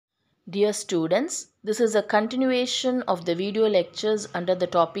Dear students, this is a continuation of the video lectures under the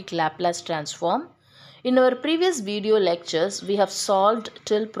topic Laplace transform. In our previous video lectures, we have solved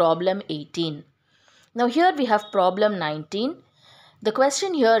till problem 18. Now here we have problem 19. The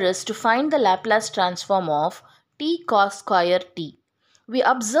question here is to find the Laplace transform of t cos square t. We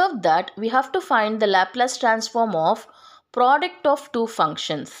observed that we have to find the Laplace transform of product of two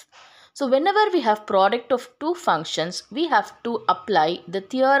functions. So whenever we have product of two functions, we have to apply the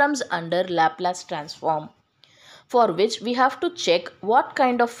theorems under Laplace transform, for which we have to check what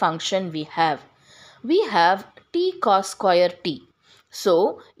kind of function we have. We have t cos square t.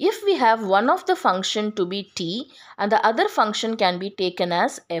 So if we have one of the function to be t and the other function can be taken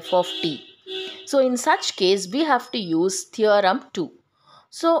as f of t. So in such case, we have to use theorem 2.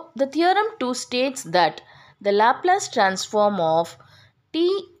 So the theorem 2 states that the Laplace transform of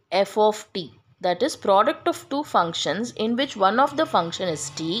t f of t, that is product of two functions in which one of the function is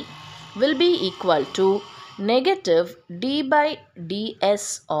t, will be equal to negative d by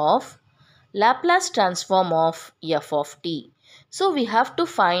ds of Laplace transform of f of t. So we have to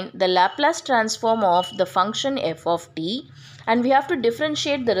find the Laplace transform of the function f of t and we have to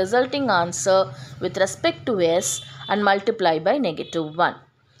differentiate the resulting answer with respect to s and multiply by negative 1.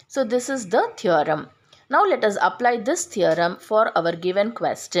 So this is the theorem. Now let us apply this theorem for our given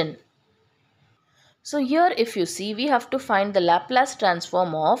question. So here if you see, we have to find the Laplace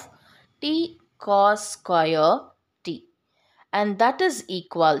transform of t cos square t, and that is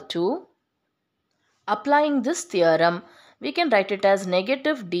equal to, applying this theorem, we can write it as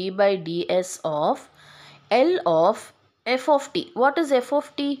negative d by ds of L of f of t. What is f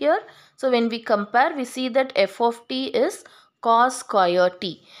of t here? So when we compare, we see that f of t is cos square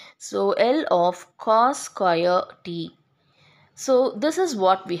t. So L of cos square t. So this is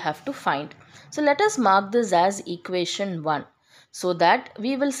what we have to find. So let us mark this as equation 1. So that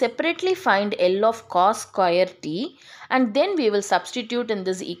we will separately find L of cos square t and then we will substitute in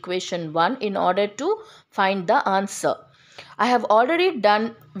this equation 1 in order to find the answer. I have already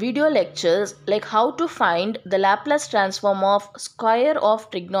done video lectures like how to find the Laplace transform of square of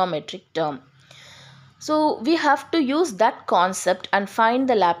trigonometric term. So we have to use that concept and find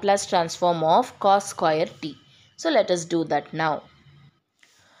the Laplace transform of cos square t. So let us do that now.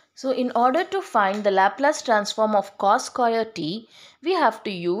 So in order to find the Laplace transform of cos square t, we have to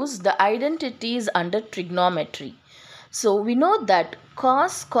use the identities under trigonometry. So we know that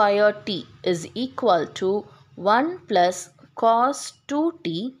cos square t is equal to 1 plus cos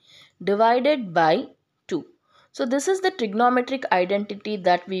 2t divided by 2. So this is the trigonometric identity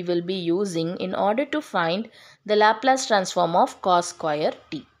that we will be using in order to find the Laplace transform of cos square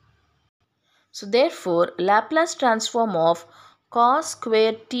t. So therefore, Laplace transform of cos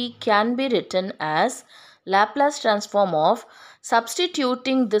square t can be written as Laplace transform of,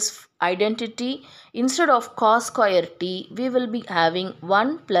 substituting this identity, instead of cos square t, we will be having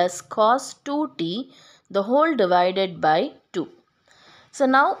 1 plus cos 2t the whole divided by 2. So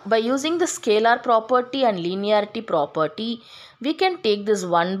now by using the scalar property and linearity property, we can take this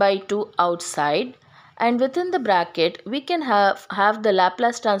 1 by 2 outside and within the bracket we can have the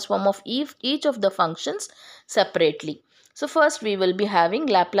Laplace transform of each of the functions separately. So first we will be having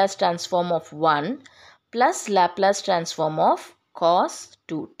Laplace transform of 1 plus Laplace transform of cos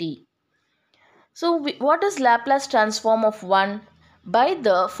 2t. So what is Laplace transform of 1? By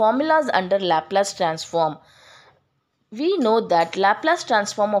the formulas under Laplace transform, we know that Laplace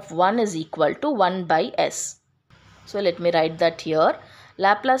transform of 1 is equal to 1 by s. So let me write that here.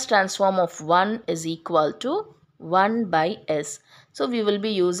 Laplace transform of 1 is equal to 1 by s. So we will be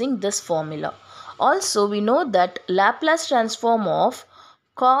using this formula. Also we know that Laplace transform of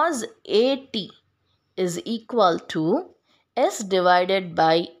cos at is equal to s divided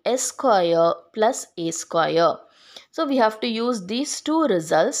by s square plus a square. So we have to use these two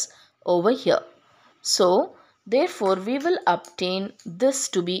results over here. So therefore we will obtain this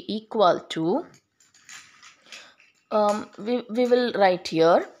to be equal to, we will write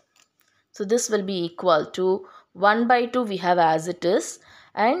here. So this will be equal to 1 by 2 we have as it is,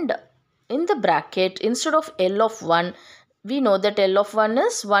 and in the bracket instead of L of 1, we know that L of 1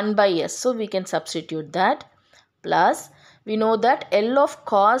 is 1 by s. So we can substitute that, plus we know that L of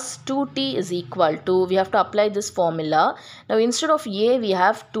cos 2t is equal to, we have to apply this formula. Now instead of a we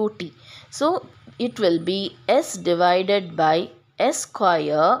have 2t. So it will be s divided by s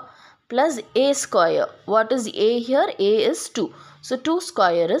square plus a square. What is a here? A is 2. So 2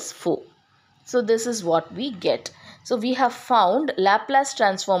 square is 4. So this is what we get. So we have found Laplace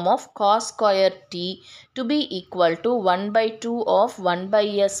transform of cos square t to be equal to 1 by 2 of 1 by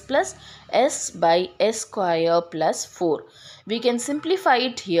s plus s by s square plus 4. We can simplify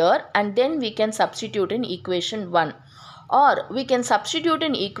it here and then we can substitute in equation 1. Or we can substitute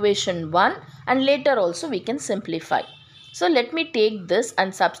in equation 1 and later also we can simplify. So let me take this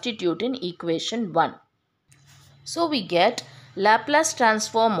and substitute in equation 1. So we get Laplace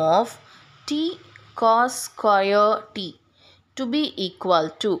transform of t cos square t to be equal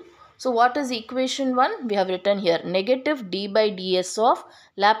to. So what is equation 1? We have written here negative d by ds of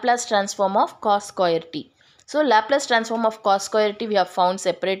Laplace transform of cos square t. So Laplace transform of cos square t we have found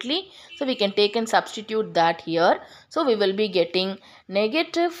separately. So we can take and substitute that here. So we will be getting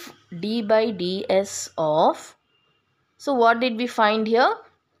negative d by ds of. So what did we find here?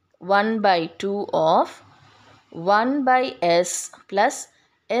 1 by 2 of 1 by s plus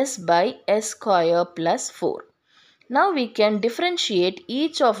s by s square plus 4. Now we can differentiate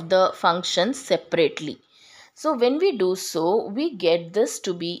each of the functions separately. So when we do so, we get this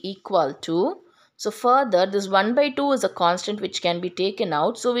to be equal to, so further this 1 by 2 is a constant which can be taken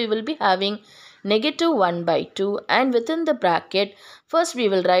out. So we will be having negative 1 by 2 and within the bracket, first we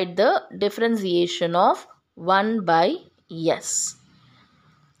will write the differentiation of 1 by s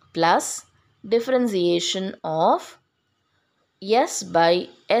plus differentiation of s by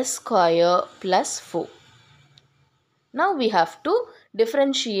s square plus 4. Now we have to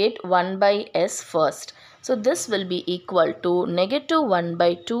differentiate 1 by s first. So this will be equal to negative 1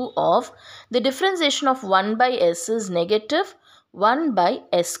 by 2 of, the differentiation of 1 by s is negative 1 by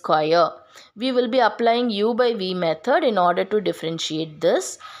s square. We will be applying u by v method in order to differentiate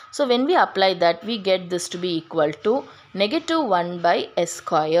this. So when we apply that, we get this to be equal to negative 1 by s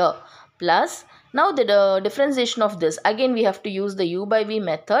square plus, now the differentiation of this, again we have to use the u by v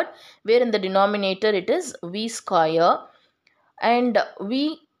method, where in the denominator it is v square and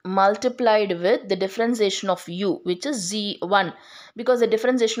we multiplied with the differentiation of u, which is z1, because the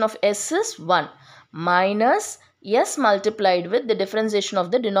differentiation of s is 1, minus s multiplied with the differentiation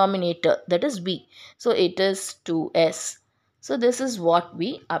of the denominator, that is b. So it is 2s. So this is what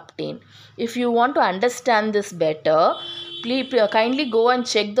we obtain. If you want to understand this better, please kindly go and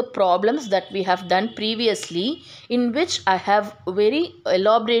check the problems that we have done previously, in which I have very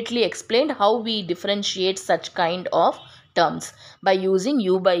elaborately explained how we differentiate such kind of terms by using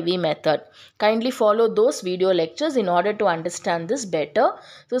u by v method. Kindly follow those video lectures in order to understand this better.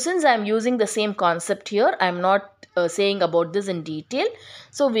 So since I am using the same concept here, I am not saying about this in detail.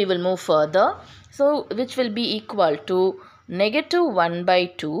 So we will move further. So which will be equal to negative 1 by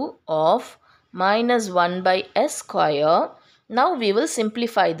 2 of minus 1 by s square. Now we will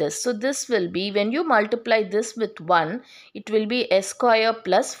simplify this. So this will be, when you multiply this with 1, it will be s square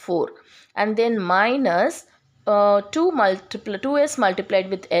plus 4, and then minus 2s multiplied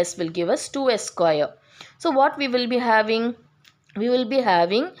with s will give us 2s square. So what we will be having? We will be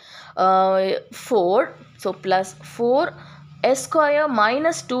having 4. So plus 4 s square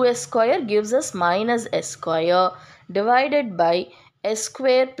minus 2s square gives us minus s square divided by s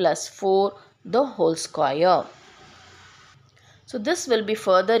square plus 4 the whole square. So this will be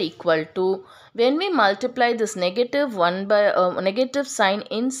further equal to, when we multiply this negative 1 by negative sign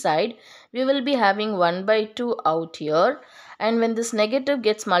inside, we will be having 1 by 2 out here, and when this negative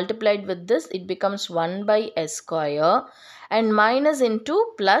gets multiplied with this, it becomes 1 by s square, and minus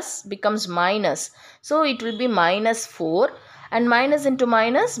into plus becomes minus. So it will be minus 4, and minus into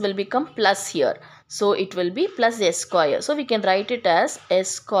minus will become plus here. So it will be plus s square. So we can write it as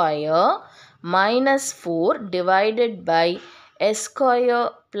s square minus 4 divided by s square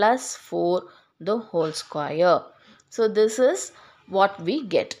plus 4 the whole square. So this is what we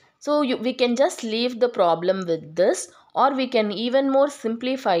get. So we can just leave the problem with this, or we can even more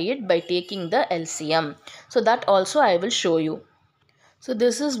simplify it by taking the LCM. So that also I will show you. So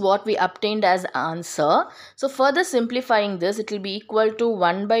this is what we obtained as answer. So further simplifying this, it will be equal to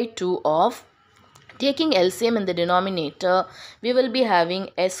 1 by 2 of, taking LCM in the denominator, we will be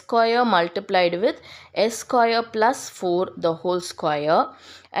having s square multiplied with s square plus 4 the whole square,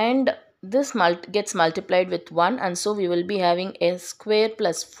 and this gets multiplied with 1, and so we will be having s square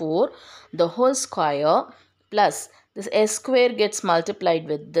plus 4 the whole square, plus this s square gets multiplied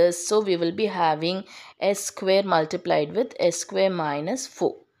with this, so we will be having s square multiplied with s square minus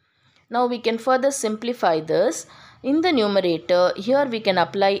 4. Now we can further simplify this. In the numerator, here we can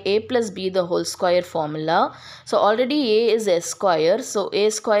apply a plus b the whole square formula. So already a is s square, so a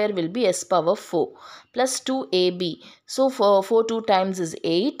square will be s power 4 plus 2ab. So 4 2 times is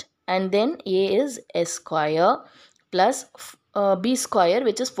 8, and then a is s square plus b square,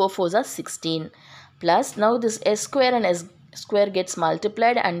 which is 4 4s are 16, plus, now this s square and s square gets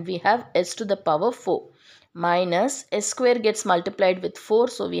multiplied and we have s to the power 4 minus s square gets multiplied with 4,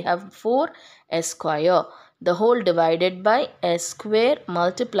 so we have 4 s square, the whole divided by s square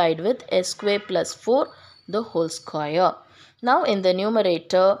multiplied with s square plus 4 the whole square. Now in the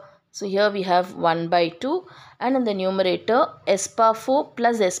numerator, so here we have 1 by 2, and in the numerator s power 4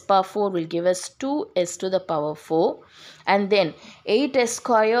 plus s power 4 will give us 2s to the power 4, and then 8s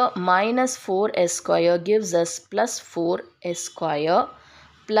square minus 4s square gives us plus 4s square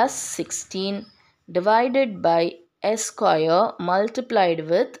plus 16 divided by s square multiplied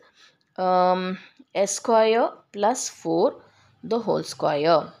with s square plus 4 the whole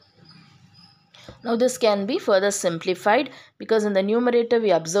square. Now this can be further simplified because in the numerator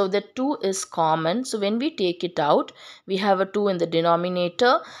we observe that 2 is common. So when we take it out, we have a 2 in the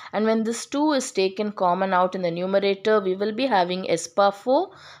denominator, and when this 2 is taken common out in the numerator, we will be having s power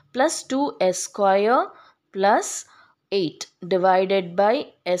 4 plus 2s square plus 8 divided by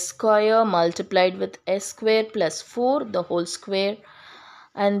s square multiplied with s square plus 4 the whole square,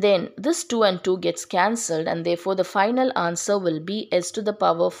 and then this 2 and 2 gets cancelled, and therefore the final answer will be s to the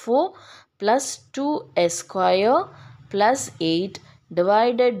power 4 plus 2s square plus 8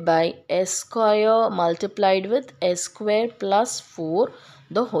 divided by s square multiplied with s square plus 4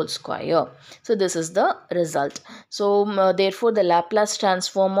 the whole square. So this is the result. So therefore the Laplace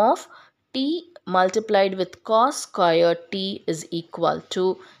transform of t multiplied with cos square t is equal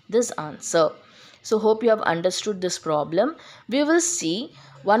to this answer. So hope you have understood this problem. We will see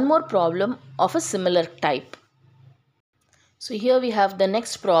one more problem of a similar type. So here we have the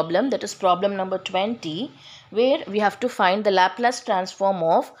next problem, that is problem number 20, where we have to find the Laplace transform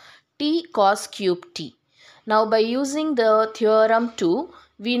of t cos cube t. Now by using the theorem 2,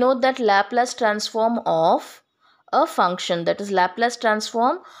 we know that Laplace transform of a function, that is Laplace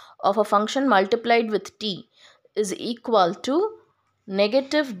transform of a function multiplied with t, is equal to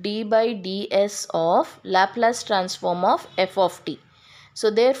negative d by ds of Laplace transform of f of t. So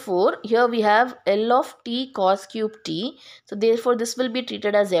therefore here we have L of t cos cube t. So therefore this will be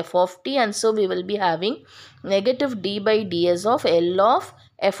treated as f of t, and so we will be having negative d by ds of L of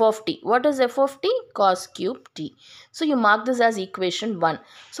f of t. What is f of t? Cos cube t. So you mark this as equation 1.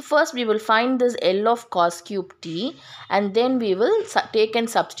 So first we will find this L of cos cube t, and then we will take and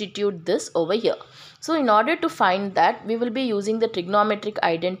substitute this over here. So in order to find that, we will be using the trigonometric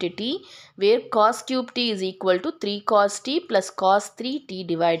identity where cos cube t is equal to 3 cos t plus cos 3t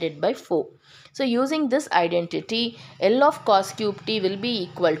divided by 4. So using this identity, L of cos cube t will be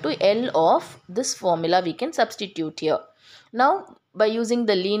equal to L of this formula we can substitute here. Now by using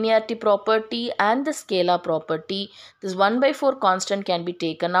the linearity property and the scalar property, this 1 by 4 constant can be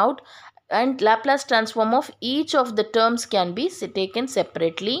taken out, and Laplace transform of each of the terms can be taken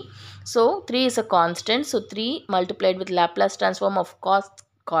separately. So 3 is a constant, so 3 multiplied with Laplace transform of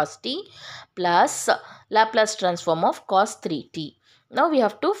cos t plus Laplace transform of cos 3t. Now we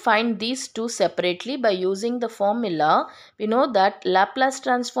have to find these two separately by using the formula. We know that Laplace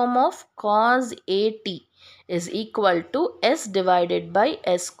transform of cos at is equal to s divided by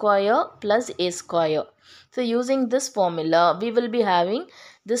s square plus a square. So using this formula, we will be having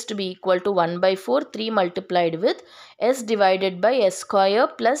this to be equal to 1 by 4, 3 multiplied with s divided by s square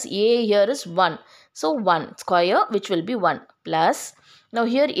plus a here is 1. So 1 square, which will be 1, plus, now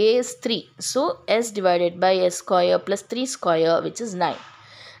here a is 3. So s divided by s square plus 3 square, which is 9.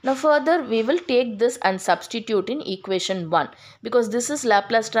 Now further we will take this and substitute in equation 1, because this is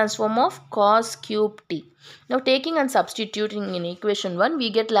Laplace transform of cos cube t. Now taking and substituting in equation 1, we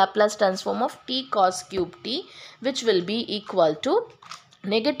get Laplace transform of t cos cube t, which will be equal to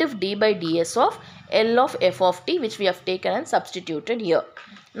negative d by ds of L of f of t, which we have taken and substituted here.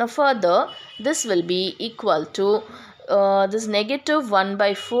 Now further this will be equal to this negative 1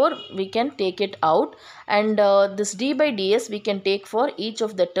 by 4, we can take it out, and this d by ds we can take for each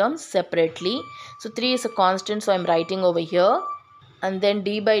of the terms separately. So 3 is a constant, so I am writing over here, and then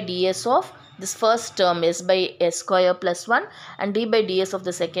d by ds of this first term s by s square plus 1, and d by ds of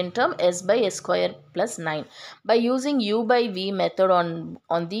the second term s by s square plus 9. By using u by v method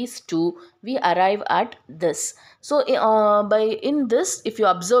on these two, we arrive at this. So in this, if you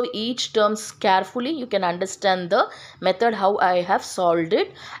observe each terms carefully, you can understand the method how I have solved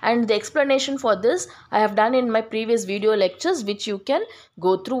it, and the explanation for this I have done in my previous video lectures, which you can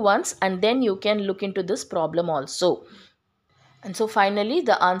go through once, and then you can look into this problem also. And so finally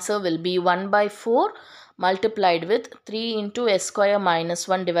the answer will be 1 by 4 multiplied with 3 into s square minus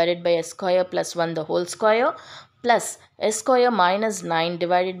 1 divided by s square plus 1 the whole square plus s square minus 9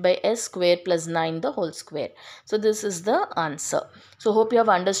 divided by s square plus 9 the whole square. So this is the answer. So hope you have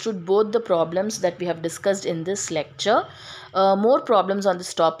understood both the problems that we have discussed in this lecture. More problems on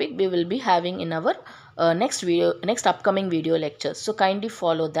this topic we will be having in our next upcoming video lectures. So kindly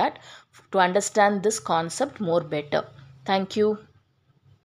follow that to understand this concept more better. Thank you.